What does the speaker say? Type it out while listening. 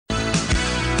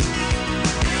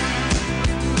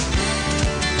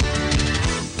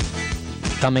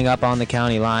Coming up on the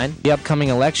county line, the upcoming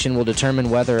election will determine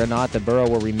whether or not the borough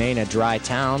will remain a dry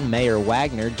town. Mayor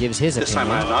Wagner gives his opinion. This time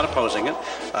I'm not opposing it.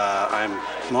 I'm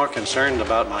more concerned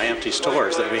about my empty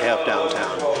stores that we have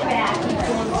downtown.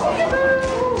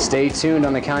 Stay tuned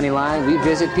on the county line. We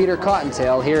visit Peter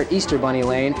Cottontail here at Easter Bunny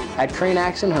Lane at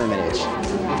Crane-Axon Hermitage.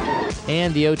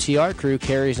 And the OTR crew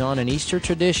carries on an Easter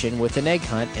tradition with an egg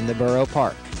hunt in the Borough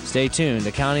Park. Stay tuned.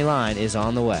 The county line is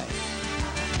on the way.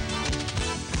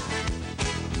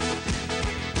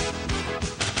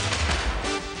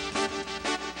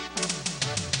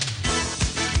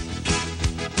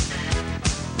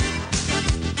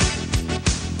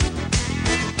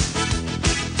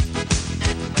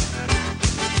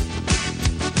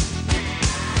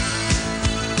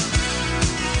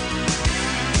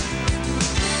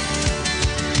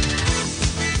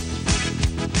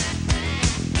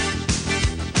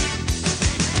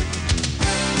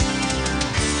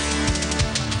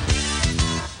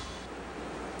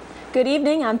 Good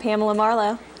evening, I'm Pamela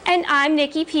Marlowe. And I'm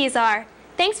Nikki Pizar.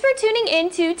 Thanks for tuning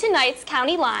in to tonight's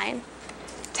County Line.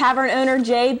 Tavern owner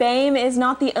Jay Boehm is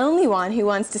not the only one who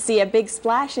wants to see a big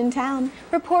splash in town.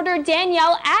 Reporter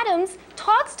Danielle Adams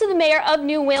talks to the mayor of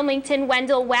New Wilmington,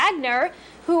 Wendell Wagner,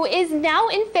 who is now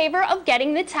in favor of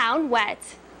getting the town wet.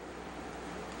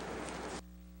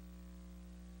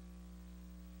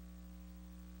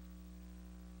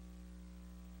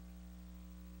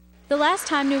 The last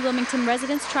time New Wilmington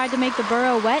residents tried to make the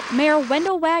borough wet, Mayor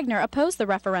Wendell Wagner opposed the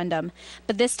referendum.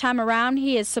 But this time around,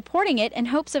 he is supporting it in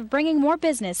hopes of bringing more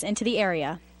business into the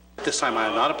area. This time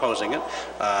I'm not opposing it.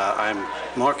 I'm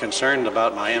more concerned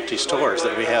about my empty stores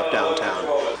that we have downtown.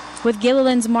 With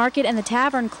Gilliland's Market and the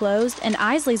Tavern closed and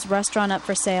Isley's restaurant up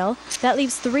for sale, that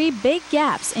leaves 3 big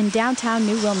gaps in downtown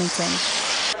New Wilmington.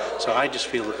 So I just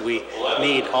feel that we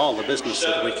need all the business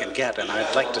that we can get, and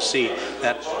I'd like to see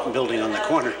that building on the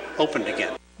corner opened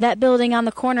again. That building on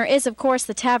the corner is, of course,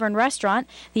 the Tavern restaurant.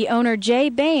 The owner, Jay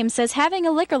Boehm, says having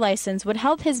a liquor license would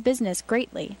help his business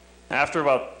greatly. After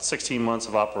about 16 months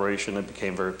of operation, it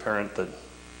became very apparent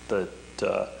that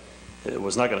it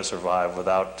was not going to survive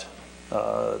without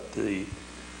the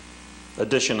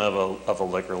addition of a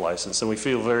liquor license. And we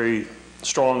feel very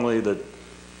strongly that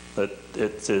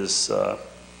it is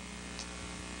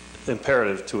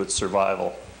imperative to its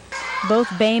survival. Both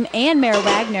Boehm and Mayor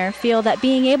Wagner feel that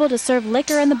being able to serve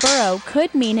liquor in the borough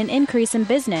could mean an increase in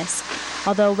business.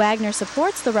 Although Wagner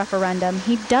supports the referendum,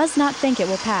 he does not think it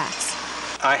will pass.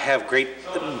 I have great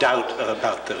doubt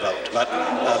about the vote,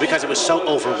 but because it was so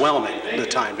overwhelming the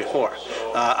time before.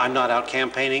 I'm not out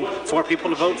campaigning for people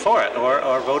to vote for it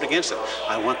or vote against it.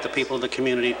 I want the people of the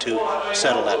community to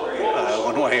settle that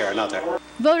one way or another.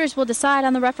 Voters will decide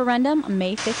on the referendum on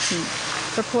May 15th.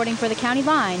 Reporting for the County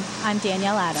Line, I'm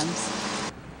Danielle Adams.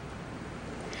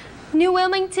 New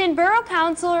Wilmington Borough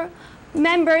Council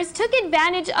members took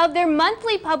advantage of their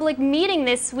monthly public meeting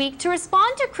this week to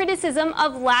respond to criticism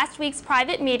of last week's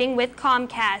private meeting with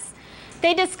Comcast.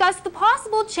 They discussed the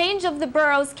possible change of the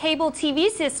borough's cable TV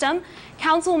system.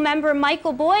 Council member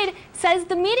Michael Boyd says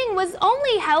the meeting was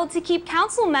only held to keep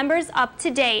council members up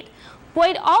to date.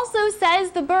 Boyd also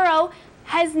says the borough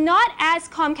has not asked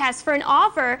Comcast for an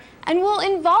offer and will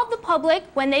involve the public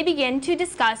when they begin to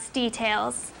discuss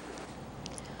details.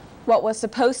 What was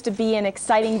supposed to be an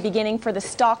exciting beginning for the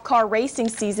stock car racing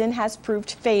season has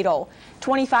proved fatal.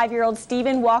 25-year-old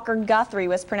Stephen Walker Guthrie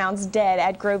was pronounced dead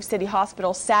at Grove City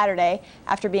Hospital Saturday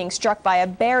after being struck by a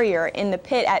barrier in the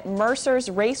pit at Mercer's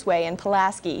Raceway in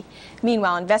Pulaski.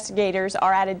 Meanwhile, investigators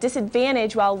are at a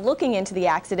disadvantage while looking into the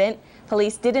accident.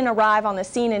 Police didn't arrive on the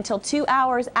scene until 2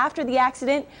 hours after the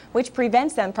accident, which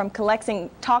prevents them from collecting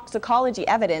toxicology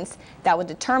evidence that would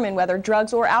determine whether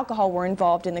drugs or alcohol were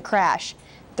involved in the crash.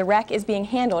 The wreck is being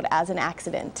handled as an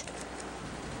accident.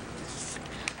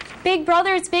 Big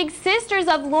Brothers Big Sisters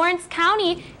of Lawrence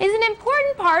County is an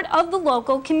important part of the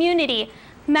local community.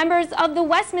 Members of the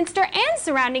Westminster and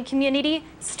surrounding community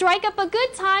strike up a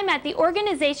good time at the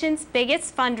organization's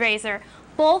biggest fundraiser,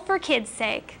 Bowl for Kids'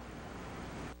 Sake.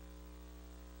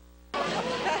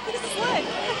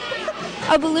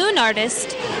 A balloon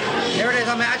artist. There it is,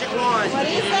 a magic wand. What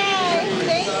do you say?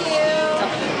 Thank you.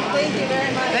 Thank you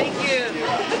very much. Thank you.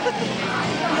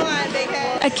 Come on, big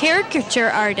head. A caricature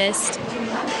artist.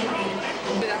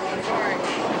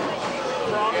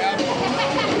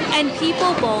 And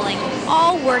people bowling,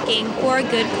 all working for a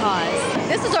good cause.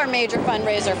 This is our major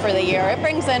fundraiser for the year. It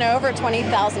brings in over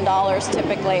 $20,000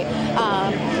 typically,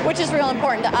 which is real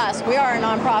important to us. We are a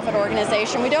nonprofit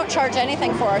organization. We don't charge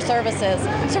anything for our services,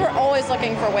 so we're always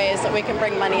looking for ways that we can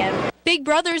bring money in. Big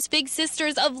Brothers Big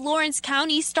Sisters of Lawrence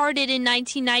County started in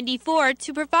 1994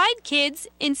 to provide kids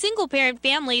in single-parent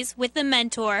families with a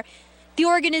mentor. The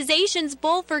organization's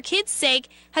Bowl for Kids' Sake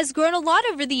has grown a lot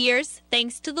over the years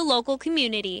thanks to the local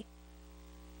community.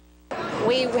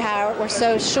 We were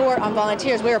so short on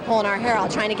volunteers, we were pulling our hair out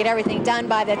trying to get everything done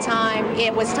by the time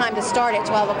it was time to start at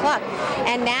 12 o'clock.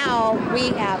 And now we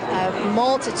have a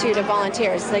multitude of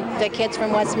volunteers, the kids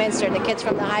from Westminster, the kids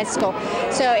from the high school.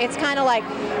 So it's kind of like,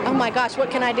 oh my gosh, what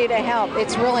can I do to help?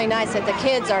 It's really nice that the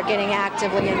kids are getting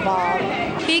actively involved.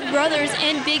 Big Brothers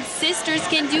and Big Sisters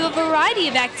can do a variety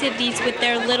of activities with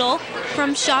their little,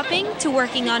 from shopping to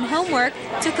working on homework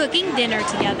to cooking dinner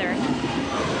together.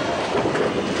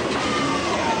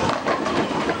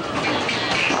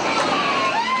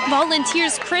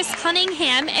 Volunteers Chris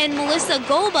Cunningham and Melissa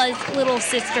Golba's little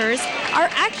sisters are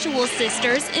actual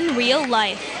sisters in real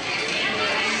life.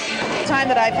 The time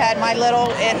that I've had my little,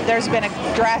 there's been a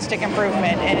drastic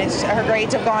improvement, and her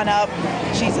grades have gone up.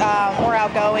 She's more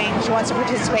outgoing. She wants to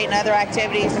participate in other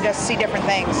activities and just see different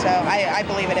things. So I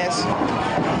believe it is.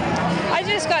 I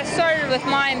just got started with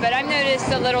mine, but I've noticed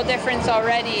a little difference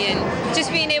already, and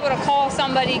just being able to call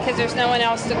somebody because there's no one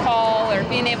else to call, or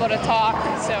being able to talk.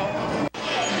 So.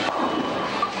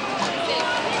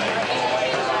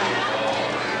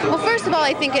 Well, first of all,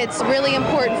 I think it's really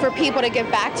important for people to give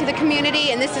back to the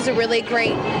community, and this is a really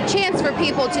great chance for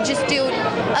people to just do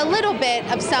a little bit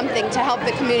of something to help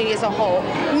the community as a whole.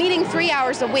 Meeting 3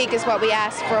 hours a week is what we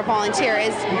ask for a volunteer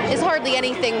is hardly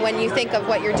anything when you think of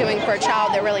what you're doing for a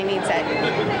child that really needs it.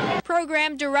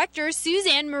 Program Director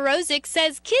Suzanne Morozic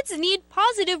says kids need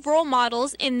positive role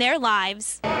models in their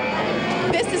lives.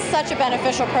 This is such a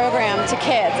beneficial program to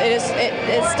kids.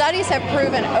 Studies have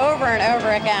proven over and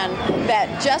over again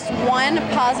that just one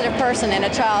positive person in a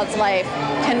child's life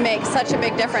can make such a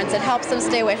big difference. It helps them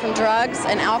stay away from drugs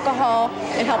and alcohol.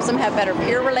 It helps them have better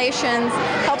peer relations,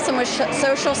 helps them with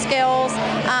social skills,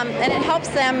 and it helps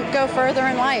them go further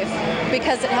in life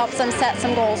because it helps them set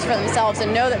some goals for themselves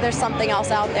and know that there's something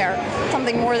else out there,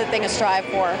 something more that they can strive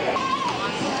for.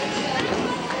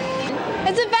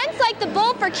 It's events like the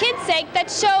Bowl for Kids' Sake that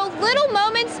show little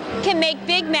moments can make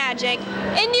big magic.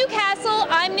 In Newcastle,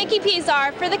 I'm Nikki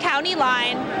Pizar for the County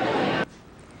Line.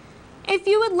 If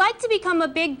you would like to become a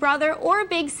Big Brother or a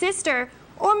Big Sister,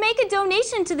 or make a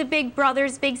donation to the Big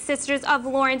Brothers Big Sisters of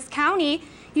Lawrence County,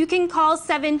 you can call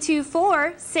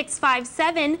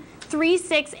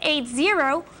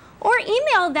 724-657-3680 or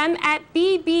email them at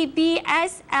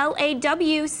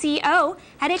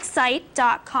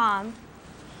bbbslawco@excite.com.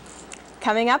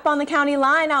 Coming up on the County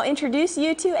Line, I'll introduce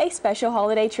you to a special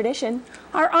holiday tradition.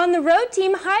 Our On the Road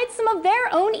team hides some of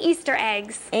their own Easter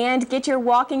eggs. And get your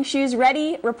walking shoes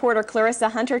ready. Reporter Clarissa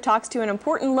Hunter talks to an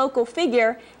important local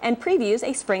figure and previews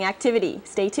a spring activity.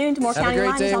 Stay tuned. More County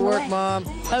Line is on the way. Have a great day at work, Mom.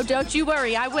 Oh, don't you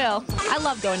worry. I will. I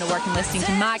love going to work and listening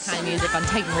to my kind of music on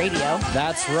Titan Radio.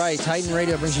 That's right. Titan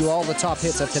Radio brings you all the top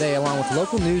hits of today along with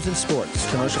local news and sports.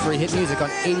 Commercial-free hit music on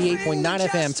 88.9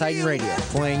 FM Titan Radio,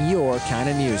 playing your kind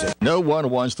of music. No one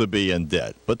wants to be in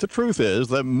debt, but the truth is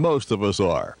that most of us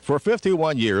are. For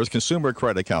 51 years, Consumer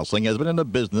Credit Counseling has been in the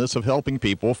business of helping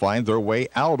people find their way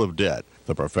out of debt.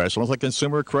 The professionals at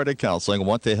Consumer Credit Counseling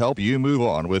want to help you move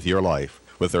on with your life.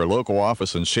 With their local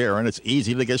office in Sharon, it's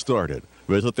easy to get started.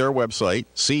 Visit their website,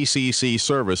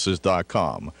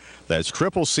 cccservices.com. That's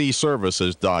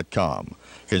CCCservices.com.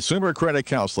 Consumer Credit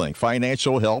Counseling,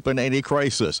 financial help in any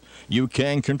crisis. You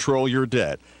can control your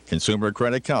debt. Consumer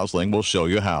Credit Counseling will show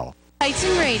you how.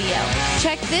 Titan Radio.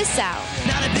 Check this out.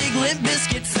 Not a big Limp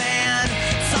Bizkit fan.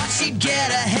 Thought she'd get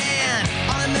a hand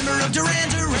on a member of Duran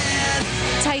Duran.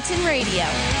 Titan Radio.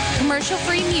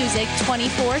 Commercial-free music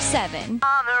 24/7.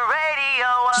 On the radio.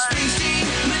 Springsteen,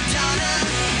 Madonna.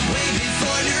 Way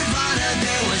before Nirvana,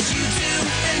 there was U2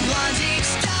 and Blondie.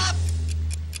 Stop.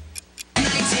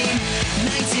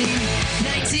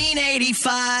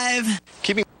 1985.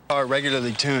 Keeping a car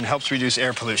regularly tuned helps reduce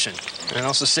air pollution. And it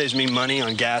also saves me money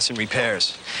on gas and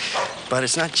repairs. But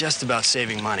it's not just about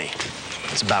saving money.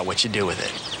 It's about what you do with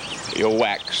it. You're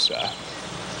whack, sir.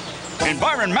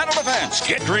 Environmental defense.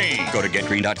 Get green. Go to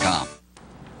getgreen.com.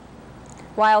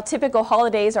 While typical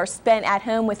holidays are spent at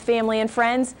home with family and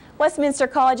friends, Westminster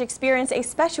College experienced a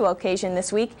special occasion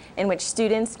this week in which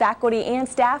students, faculty, and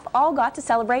staff all got to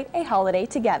celebrate a holiday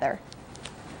together.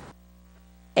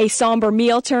 A somber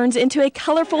meal turns into a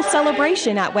colorful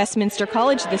celebration at Westminster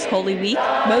College this Holy Week.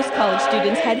 Most college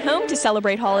students head home to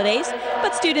celebrate holidays,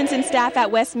 but students and staff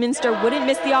at Westminster wouldn't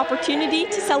miss the opportunity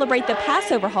to celebrate the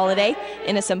Passover holiday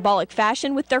in a symbolic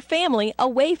fashion with their family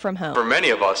away from home. For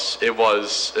many of us, it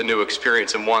was a new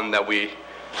experience and one that we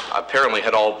apparently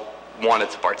had all wanted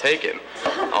to partake in.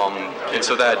 And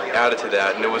so that added to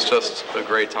that, and it was just a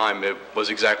great time. It was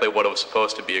exactly what it was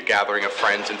supposed to be, a gathering of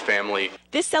friends and family.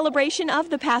 This celebration of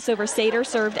the Passover Seder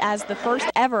served as the first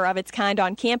ever of its kind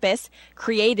on campus,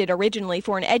 created originally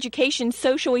for an education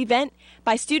social event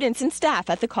by students and staff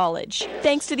at the college.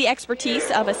 Thanks to the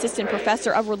expertise of Assistant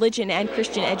Professor of Religion and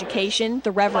Christian Education,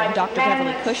 the Reverend Dr.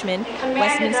 Beverly Cushman,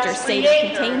 Westminster's Seder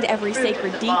contained every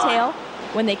sacred detail.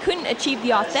 When they couldn't achieve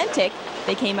the authentic,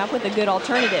 they came up with a good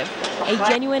alternative, a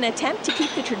genuine attempt to keep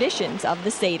the traditions of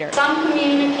the Seder. Some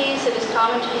communities, it is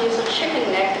common to use a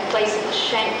chicken neck in place of the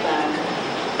shank bone.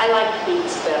 I like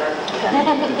beets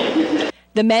better.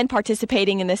 The men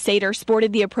participating in the Seder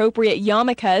sported the appropriate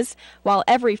yarmulkes, while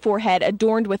every forehead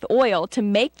adorned with oil to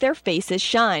make their faces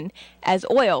shine, as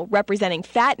oil representing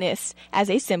fatness as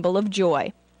a symbol of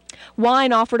joy.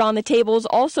 Wine offered on the tables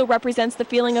also represents the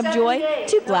feeling of joy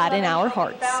to gladden our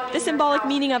hearts. The symbolic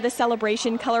meaning of the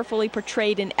celebration colorfully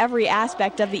portrayed in every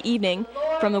aspect of the evening,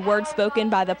 from the words spoken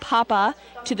by the Papa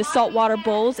to the saltwater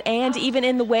bowls and even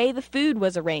in the way the food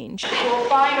was arranged. You will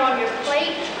find on your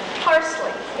plate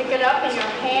parsley. Pick it up in your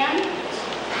hand,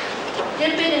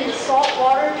 dip it in the salt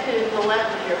water to the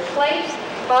left of your plate.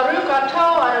 Baruch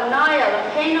atah Adonai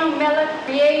Eloheinu melech,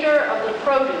 creator of the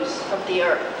produce of the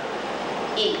earth.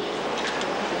 Eat.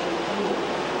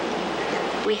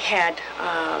 We had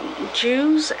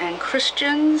Jews and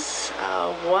Christians,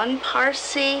 one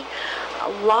Parsi,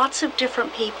 lots of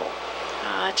different people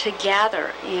to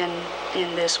gather in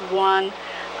this one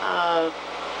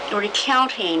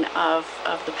recounting of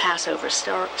the Passover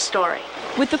story.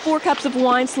 With the 4 cups of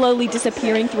wine slowly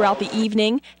disappearing throughout the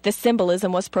evening, the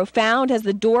symbolism was profound as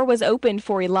the door was opened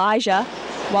for Elijah.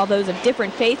 While those of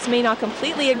different faiths may not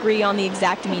completely agree on the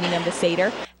exact meaning of the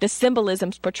Seder, the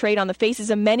symbolisms portrayed on the faces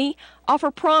of many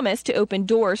offer promise to open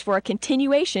doors for a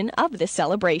continuation of this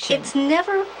celebration. It's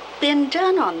never been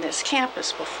done on this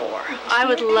campus before. I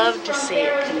would love to see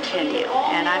it continue,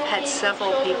 and I've had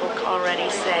several people already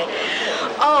say,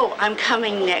 oh, I'm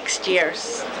coming next year.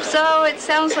 So it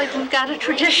sounds like we've got a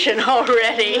tradition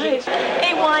already.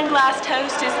 A wine glass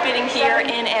toast is fitting here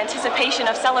in anticipation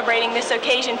of celebrating this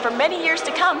occasion for many years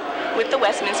to come with the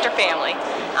Westminster family.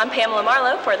 I'm Pamela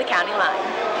Marlowe for the County Line.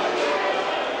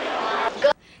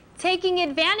 Taking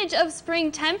advantage of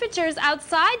spring temperatures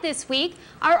outside this week,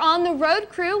 our On the Road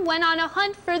crew went on a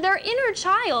hunt for their inner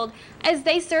child as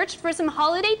they searched for some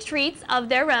holiday treats of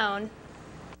their own.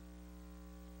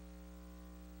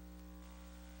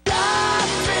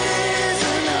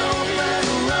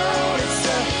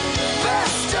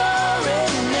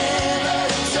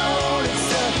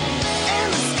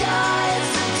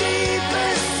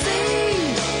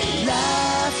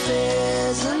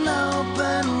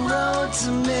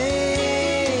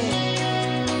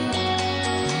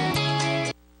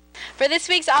 For this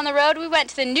week's On the Road, we went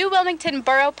to the new Wilmington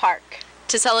Borough Park.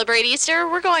 To celebrate Easter,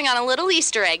 we're going on a little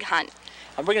Easter egg hunt.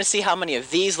 And we're going to see how many of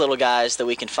these little guys that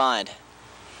we can find.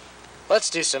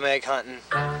 Let's do some egg hunting.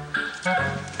 Ouch!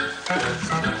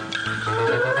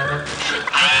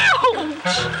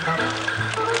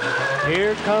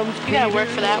 Here comes you gotta work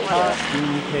for that one.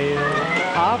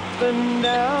 Hopping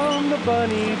down the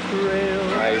bunny trail.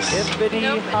 Nice.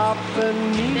 Hippity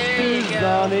hopping, Easter's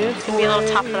on its way. It's gonna be a little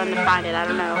tough for them to find it. I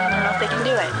don't know if they can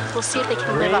do it. We'll see if they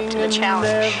can live up to the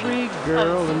challenge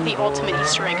of the ultimate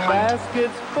Easter egg hunt.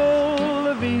 Baskets full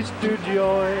of Easter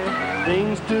joy,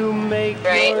 things to make.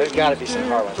 Right. There's got to be some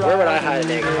hard ones. Where would I hide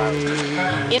an egg if I was?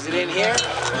 Is it in here?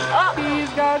 Oh,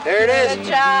 there it is. Good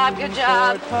job, good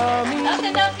job.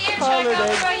 Nothing else here, Chuck.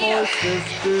 I'll throw you.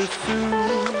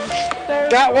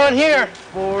 Got one here.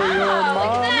 Wow, look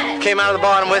at that. Came out of the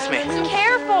bottom with me.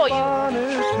 Careful, you.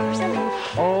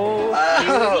 Oh.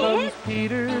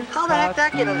 How the heck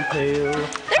that get them?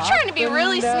 They're trying to be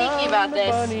really sneaky about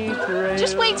this.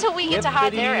 Just wait till we get to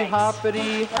hide their eggs. We're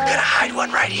gonna hide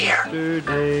one right here.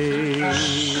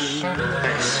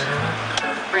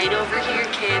 Right over here,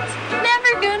 kids.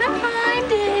 Never gonna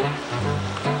find it.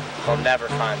 We'll never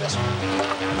find this one.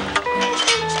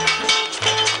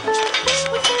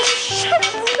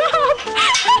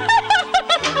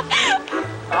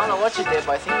 I don't know what you did,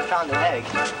 but I think you found an egg.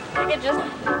 I think it just...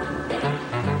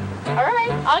 All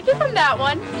right, I'll give him that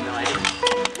one.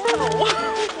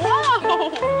 Whoa!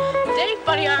 Dang,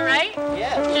 buddy, all right?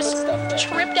 Yeah. Just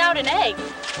tripped out an egg.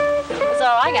 That's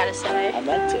all I gotta say. I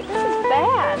meant to. This is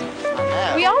bad. I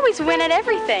know. We always win at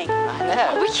everything. I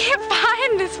know. We can't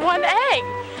find this one egg.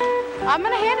 I'm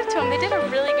going to hand it to them. They did a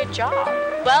really good job.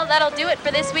 Well, that'll do it for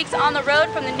this week's On the Road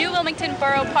from the new Wilmington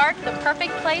Borough Park, the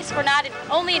perfect place for not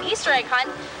only an Easter egg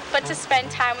hunt, but to spend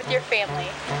time with your family.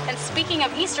 And speaking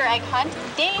of Easter egg hunt,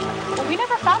 Dave, well, we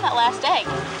never found that last egg.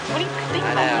 What do you think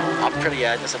about that? I know. I'm pretty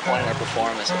disappointed in our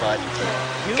performance, but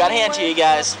got to hand to you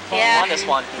guys. Yeah. Won this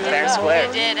one, fair and square.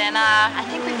 We did, and I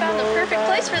think we found the perfect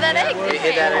place for that egg. We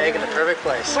hid that egg in the perfect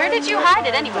place. Where did you hide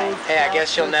it anyway? Hey, I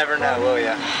guess you'll never know, will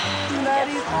ya?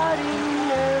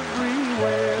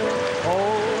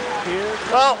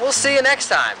 Well, we'll see you next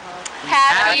time.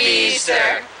 Happy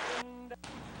Easter!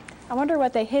 I wonder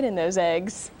what they hid in those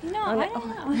eggs. No, I don't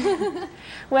know.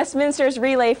 Westminster's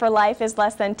Relay for Life is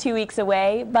less than 2 weeks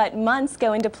away, but months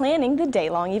go into planning the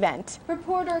day-long event.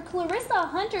 Reporter Clarissa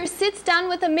Hunter sits down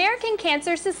with American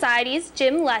Cancer Society's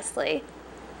Jim Leslie.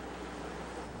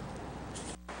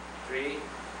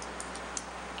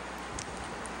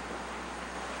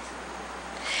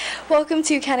 Welcome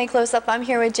to County Close-Up. I'm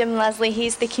here with Jim Leslie.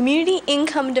 He's the Community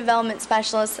Income Development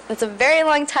Specialist. That's a very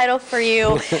long title for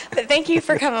you, but thank you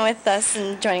for coming with us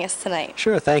and joining us tonight.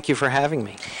 Sure, thank you for having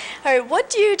me. All right, what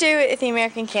do you do at the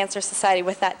American Cancer Society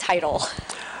with that title?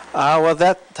 Well,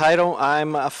 that title,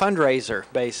 I'm a fundraiser,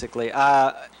 basically.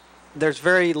 There's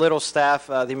very little staff.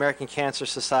 The American Cancer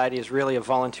Society is really a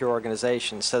volunteer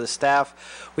organization. So the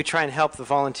staff, we try and help the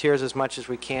volunteers as much as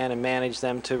we can and manage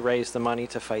them to raise the money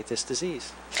to fight this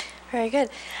disease. Very good.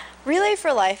 Relay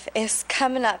for Life is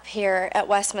coming up here at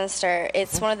Westminster.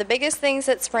 It's one of the biggest things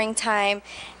at springtime.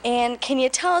 And can you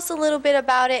tell us a little bit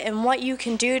about it and what you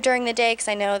can do during the day? Because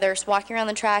I know there's walking around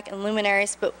the track and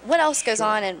luminaries, but what else goes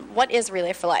on and what is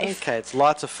Relay for Life? Okay, it's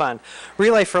lots of fun.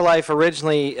 Relay for Life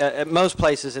originally, at most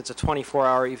places it's a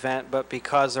 24-hour event, but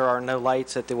because there are no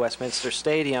lights at the Westminster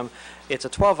Stadium, it's a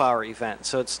 12-hour event.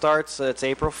 So it starts, it's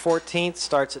April 14th,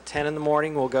 starts at 10 in the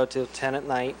morning, we'll go till 10 at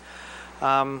night.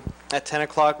 At 10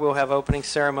 o'clock we'll have opening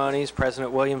ceremonies.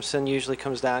 President Williamson usually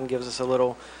comes down and gives us a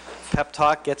little pep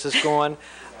talk, gets us going.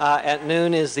 At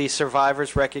noon is the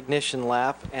Survivors Recognition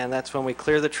Lap, and that's when we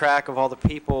clear the track of all the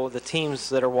people, the teams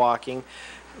that are walking,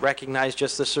 recognize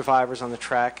just the survivors on the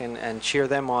track and cheer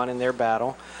them on in their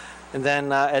battle. And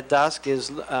then at dusk is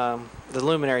the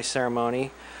luminary ceremony.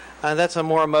 That's a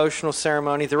more emotional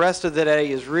ceremony. The rest of the day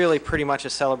is really pretty much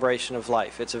a celebration of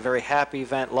life. It's a very happy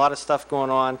event, a lot of stuff going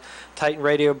on. Titan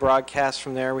Radio broadcasts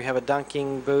from there. We have a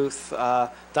dunking booth,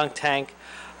 dunk tank.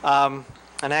 And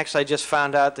actually I just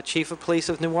found out the Chief of Police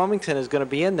of New Wilmington is going to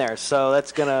be in there. So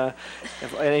that's going to,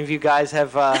 if any of you guys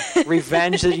have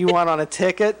revenge that you want on a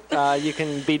ticket, you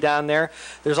can be down there.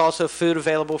 There's also food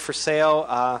available for sale.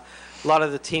 A lot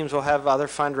of the teams will have other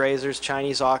fundraisers,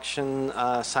 Chinese auction,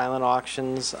 silent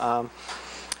auctions.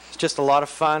 It's just a lot of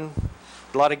fun,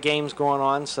 a lot of games going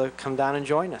on, so come down and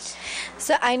join us.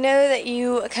 So I know that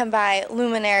you come by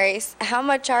luminaries. How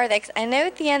much are they? 'Cause I know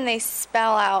at the end they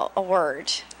spell out a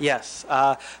word. Yes.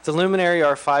 The luminary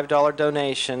are a $5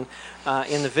 donation.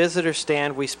 In the visitor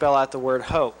stand, we spell out the word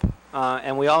hope.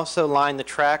 And we also line the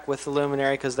track with the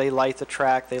luminary because they light the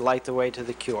track, they light the way to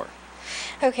the cure.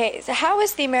 Okay, so how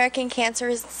is the American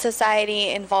Cancer Society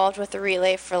involved with the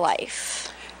Relay for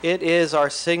Life? It is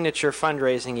our signature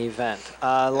fundraising event.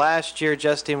 Last year,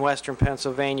 just in Western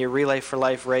Pennsylvania, Relay for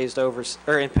Life raised over,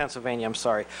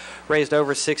 raised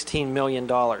over $16 million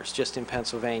just in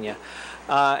Pennsylvania.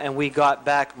 And we got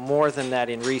back more than that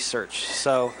in research.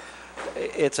 So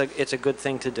it's a good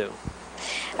thing to do.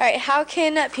 All right, how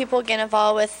can people get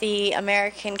involved with the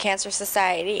American Cancer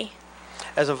Society?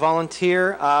 As a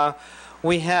volunteer,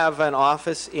 we have an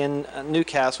office in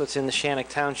Newcastle. It's in the Shannock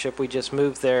Township. We just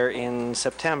moved there in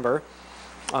September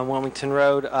on Wilmington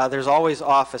Road. There's always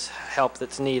office help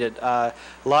that's needed. A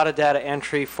lot of data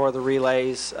entry for the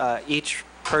relays. Each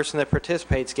person that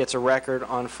participates gets a record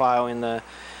on file in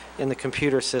the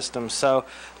computer system. So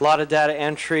a lot of data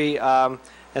entry.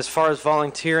 As far as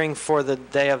volunteering for the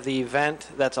day of the event,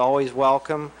 that's always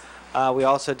welcome. We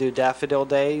also do Daffodil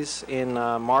Days in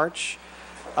March.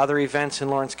 Other events in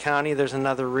Lawrence County, there's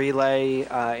another relay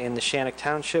in the Shannock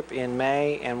Township in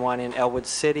May and one in Elwood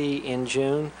City in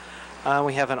June.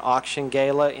 We have an auction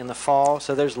gala in the fall,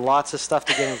 so there's lots of stuff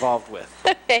to get involved with.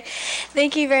 Okay.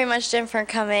 Thank you very much, Jim, for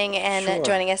coming and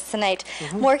joining us tonight.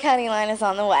 More County Line is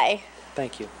on the way.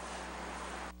 Thank you.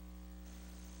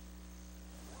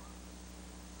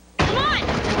 Come on!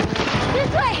 This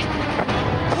way!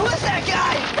 Who is that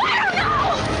guy? I don't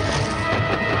know!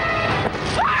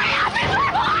 Hurry up! He's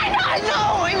right behind us!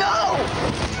 I know!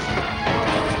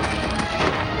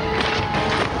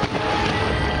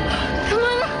 Come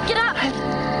on, get up!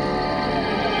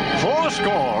 4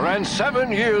 score and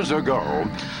 7 years ago.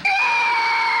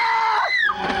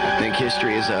 Think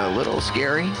history is a little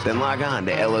scary? Then log on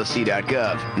to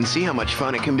loc.gov and see how much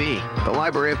fun it can be. The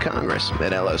Library of Congress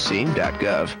at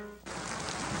loc.gov.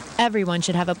 Everyone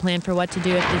should have a plan for what to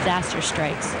do if disaster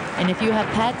strikes. And if you have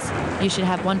pets, you should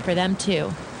have one for them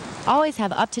too. Always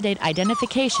have up-to-date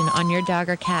identification on your dog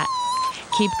or cat.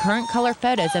 Keep current color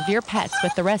photos of your pets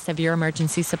with the rest of your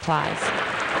emergency supplies.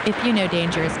 If you know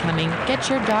danger is coming, get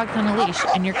your dogs on a leash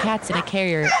and your cats in a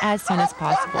carrier as soon as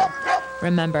possible.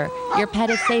 Remember, your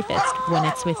pet is safest when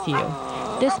it's with you.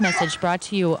 This message brought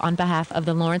to you on behalf of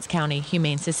the Lawrence County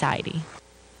Humane Society.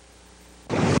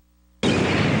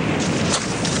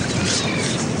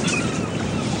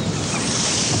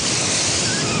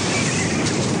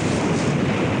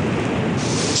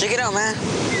 Check it out, man.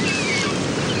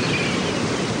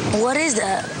 What is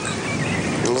that?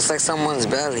 It looks like someone's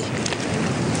belly.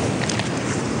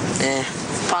 Yeah,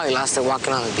 probably lost it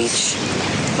walking on the beach.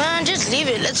 Man, just leave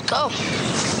it. Let's go.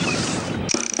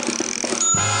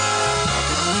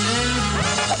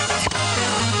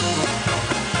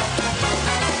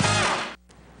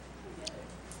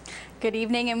 Good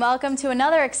evening and welcome to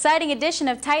another exciting edition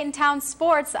of Titan Town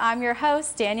Sports. I'm your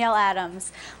host, Danielle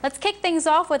Adams. Let's kick things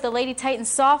off with the Lady Titans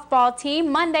softball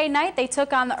team. Monday night, they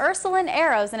took on the Ursuline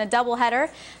Arrows in a doubleheader.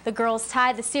 The girls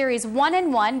tied the series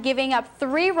 1-1, giving up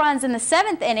 3 runs in the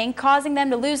 7th inning, causing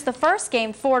them to lose the first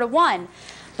game 4-1.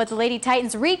 But the Lady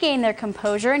Titans regained their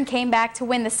composure and came back to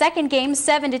win the second game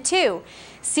 7-2.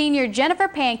 Senior Jennifer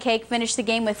Pancake finished the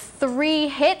game with 3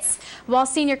 hits, while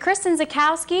senior Kristen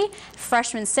Zakowski,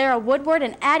 freshman Sarah Woodward,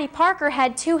 and Addie Parker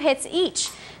had 2 hits each.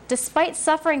 Despite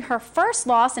suffering her first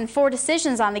loss and 4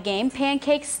 decisions on the game,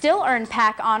 Pancake still earned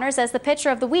PAC honors as the pitcher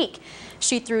of the week.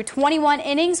 She threw 21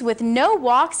 innings with no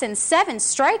walks and 7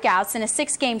 strikeouts in a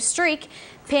 6-game streak.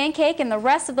 Pancake and the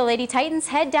rest of the Lady Titans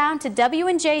head down to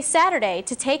W&J Saturday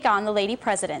to take on the Lady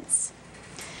Presidents.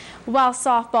 While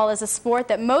softball is a sport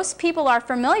that most people are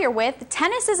familiar with,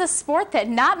 tennis is a sport that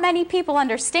not many people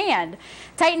understand.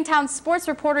 Titan Town sports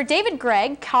reporter David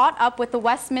Gregg caught up with the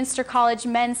Westminster College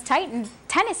men's Titan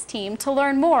tennis team to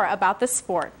learn more about the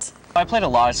sport. I played a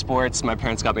lot of sports my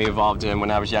parents got me involved in when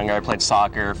I was younger. I played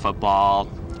soccer, football,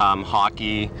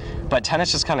 hockey, but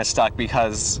tennis just kind of stuck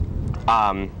because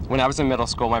when I was in middle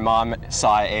school, my mom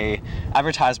saw a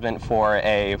advertisement for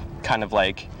a kind of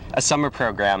like a summer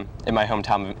program in my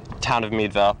hometown of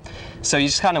Meadville. So you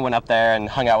just kind of went up there and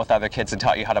hung out with other kids and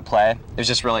taught you how to play. It was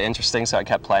just really interesting, so I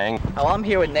kept playing. Well, I'm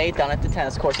here with Nate down at the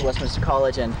tennis courts at Westminster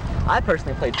College, and I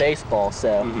personally played baseball,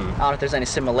 so I don't know if there's any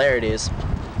similarities.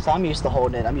 So I'm used to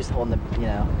holding it. I'm used to holding the,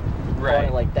 holding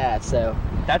it like that. So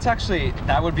that's actually,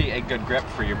 that would be a good grip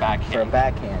for your backhand. For a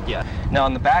backhand. Yeah. Now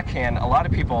on the backhand, a lot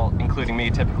of people, including me,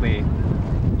 typically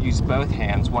use both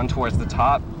hands, one towards the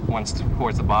top, one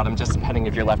towards the bottom, just depending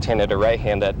if you're left-handed or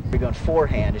right-handed. You're going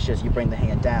forehand, it's just you bring the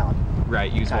hand down.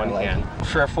 Right, use one hand.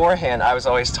 For a forehand, I was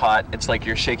always taught it's like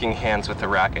you're shaking hands with the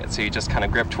racket, so you just kind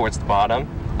of grip towards the bottom,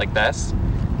 like this.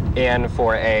 And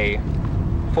for a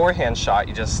forehand shot,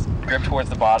 you just grip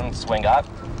towards the bottom, swing up.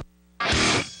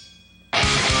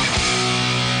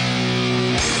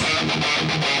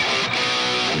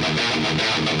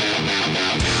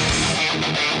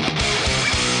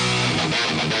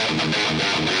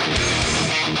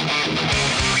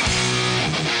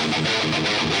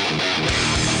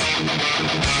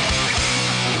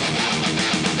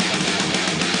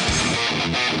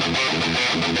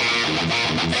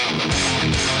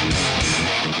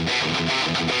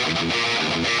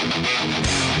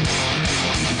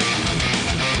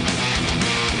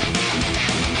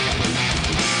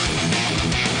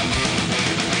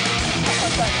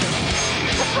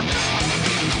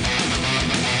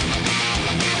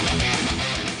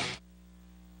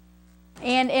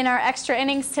 And in our extra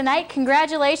innings tonight,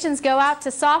 congratulations go out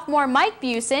to sophomore Mike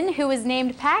Busen, who was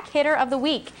named PAC Hitter of the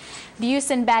Week.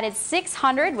 Busen batted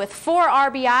 .600 with 4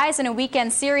 RBIs in a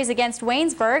weekend series against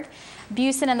Waynesburg.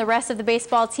 Busen and the rest of the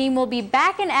baseball team will be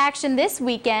back in action this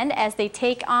weekend as they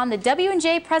take on the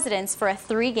W&J Presidents for a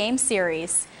 3-game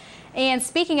series. And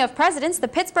speaking of presidents, the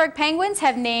Pittsburgh Penguins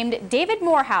have named David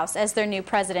Morehouse as their new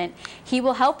president. He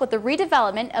will help with the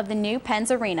redevelopment of the new Penn's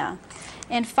Arena.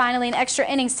 And finally, in extra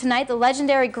innings tonight, the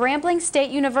legendary Grambling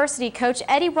State University coach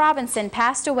Eddie Robinson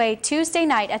passed away Tuesday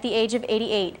night at the age of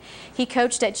 88. He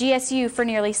coached at GSU for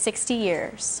nearly 60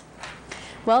 years.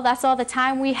 Well, that's all the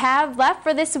time we have left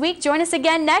for this week. Join us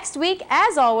again next week.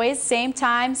 As always, same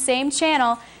time, same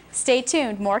channel. Stay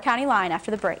tuned. More County Line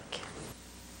after the break.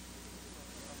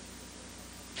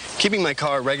 Keeping my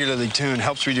car regularly tuned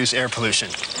helps reduce air pollution.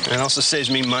 And it also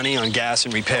saves me money on gas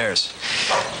and repairs.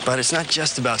 But it's not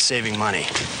just about saving money.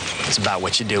 It's about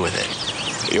what you do with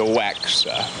it. Your wax,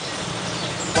 sir.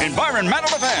 Environmental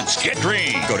defense. Get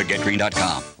green. Go to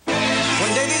getgreen.com.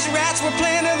 One day these rats were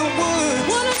playing in the woods.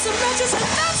 Wanted some matches and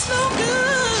that's no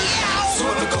good.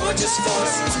 So if a gorgeous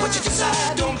force is what you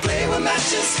decide, don't play with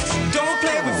matches, don't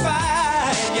play with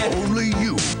fire. Yeah. Only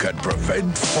you can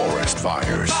prevent forest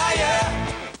fires. Fire.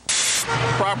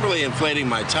 Properly inflating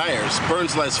my tires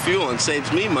burns less fuel and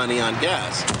saves me money on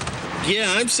gas.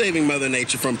 Yeah, I'm saving Mother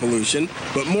Nature from pollution,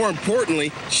 but more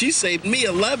importantly, she saved me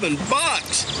 $11.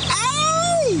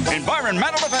 Ow!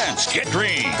 Environmental defense. Get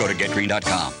green. Go to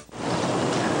getgreen.com.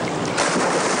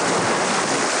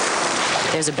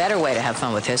 There's a better way to have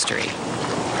fun with history.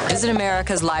 Visit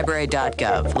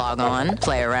americaslibrary.gov. Log on,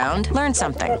 play around, learn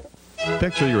something.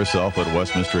 Picture yourself at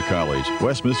Westminster College.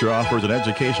 Westminster offers an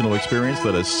educational experience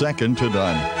that is second to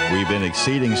none. We've been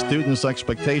exceeding students'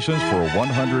 expectations for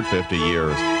 150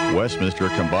 years. Westminster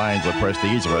combines the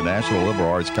prestige of a national liberal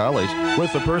arts college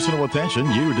with the personal attention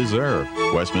you deserve.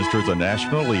 Westminster is a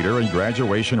national leader in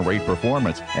graduation rate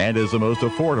performance and is the most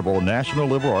affordable national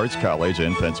liberal arts college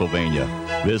in Pennsylvania.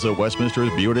 Visit Westminster's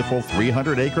beautiful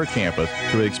 300-acre campus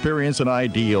to experience an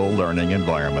ideal learning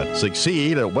environment.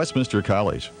 Succeed at Westminster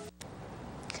College.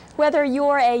 Whether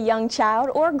you're a young child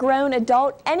or grown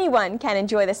adult, anyone can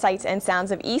enjoy the sights and sounds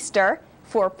of Easter.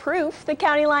 For proof, the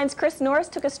County Line's Chris Norris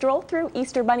took a stroll through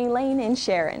Easter Bunny Lane in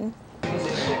Sharon.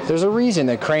 There's a reason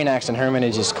that Cranex and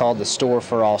Hermitage is called the store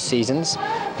for all seasons.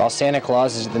 While Santa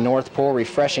Claus is at the North Pole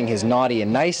refreshing his naughty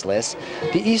and nice list,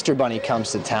 the Easter Bunny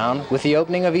comes to town with the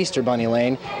opening of Easter Bunny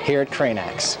Lane here at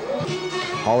Cranex.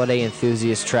 Holiday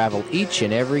enthusiasts travel each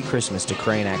and every Christmas to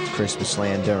Cranex Christmas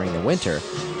Land during the winter,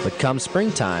 but come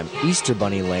springtime, Easter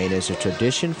Bunny Lane is a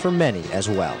tradition for many as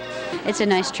well. It's a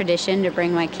nice tradition to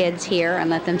bring my kids here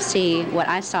and let them see what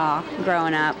I saw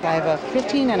growing up. I have a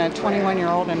 15 and a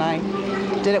 21-year-old, and I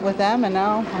did it with them, and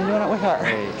now I'm doing it with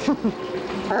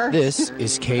her. This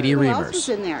is Katie Who else is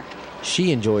Reimers. in there?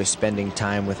 She enjoys spending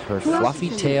time with her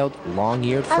fluffy-tailed,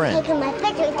 long-eared I'm friend. taking my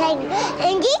picture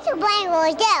and Easter Bunny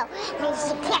was there. And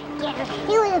she kept there.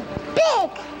 He was big.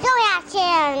 So I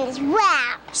sat on his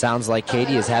lap. Sounds like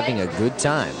Katie is having a good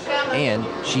time, and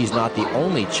she's not the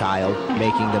only child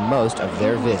making the most of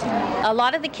their visit. A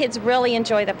lot of the kids really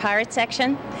enjoy the pirate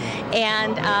section,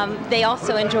 and they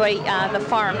also enjoy the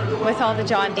farm with all the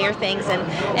John Deere things.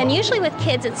 And usually with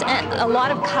kids, it's a lot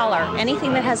of color.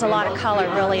 Anything that has a lot of color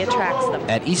really attracts them.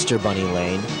 At Easter Bunny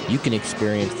Lane, you can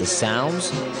experience the sounds,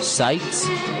 sights,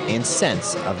 and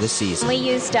scents of the season. We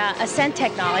used a scent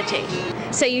technology,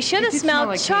 so you should have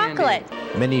smelled chocolate.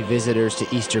 Many visitors to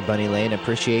Easter Bunny Lane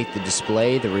appreciate the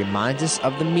display that reminds us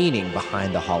of the meaning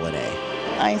behind the holiday.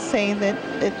 I say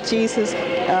that Jesus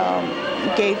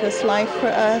gave his life for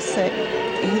us, that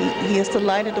he is the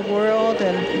light of the world,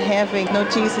 and having no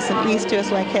Jesus in Easter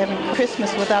is like having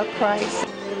Christmas without Christ.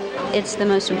 It's the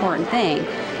most important thing.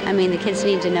 I mean, the kids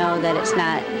need to know that it's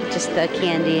not just the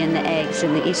candy and the eggs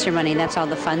and the Easter Bunny. That's all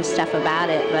the fun stuff about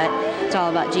it, but it's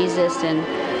all about Jesus and,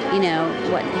 you know,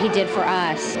 what he did for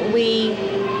us. We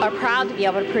are proud to be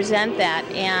able to present that,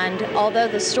 and although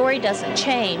the story doesn't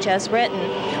change as written,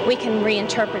 we can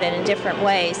reinterpret it in different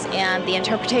ways. And the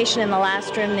interpretation in the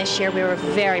last room this year, we were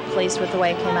very pleased with the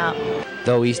way it came out.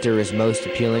 Though Easter is most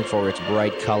appealing for its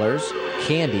bright colors,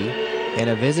 candy, and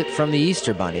a visit from the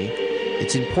Easter Bunny,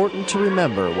 it's important to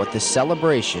remember what the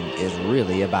celebration is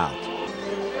really about.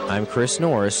 I'm Chris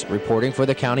Norris, reporting for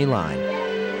the County Line.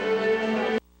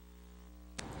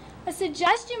 A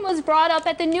suggestion was brought up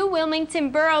at the new Wilmington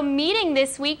Borough meeting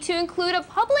this week to include a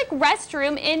public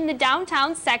restroom in the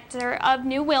downtown sector of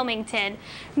New Wilmington.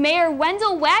 Mayor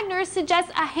Wendell Wagner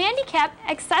suggests a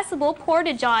handicap-accessible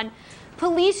porta-john.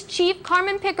 Police Chief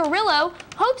Carmen Picarillo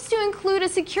hopes to include a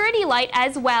security light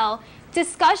as well.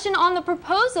 Discussion on the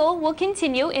proposal will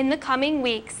continue in the coming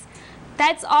weeks.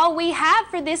 That's all we have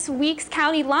for this week's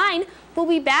County Line. We'll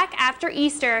be back after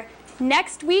Easter.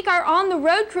 Next week, our On the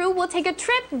Road crew will take a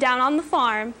trip down on the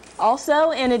farm.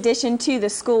 Also, in addition to the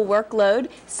school workload,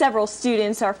 several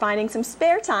students are finding some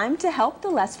spare time to help the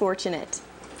less fortunate.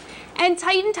 And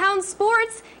Titantown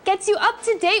Sports gets you up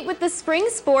to date with the spring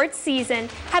sports season.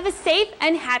 Have a safe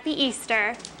and happy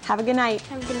Easter. Have a good night.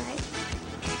 Have a good night.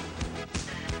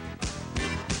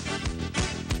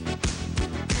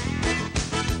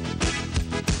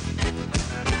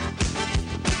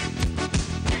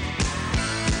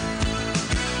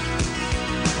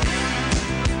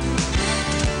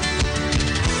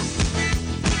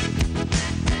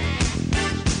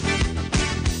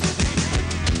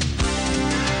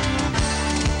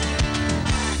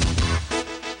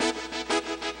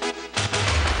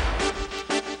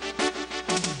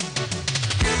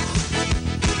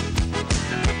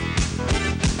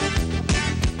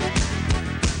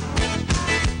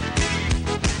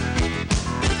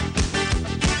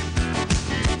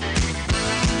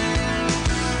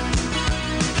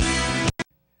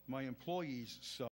 these. So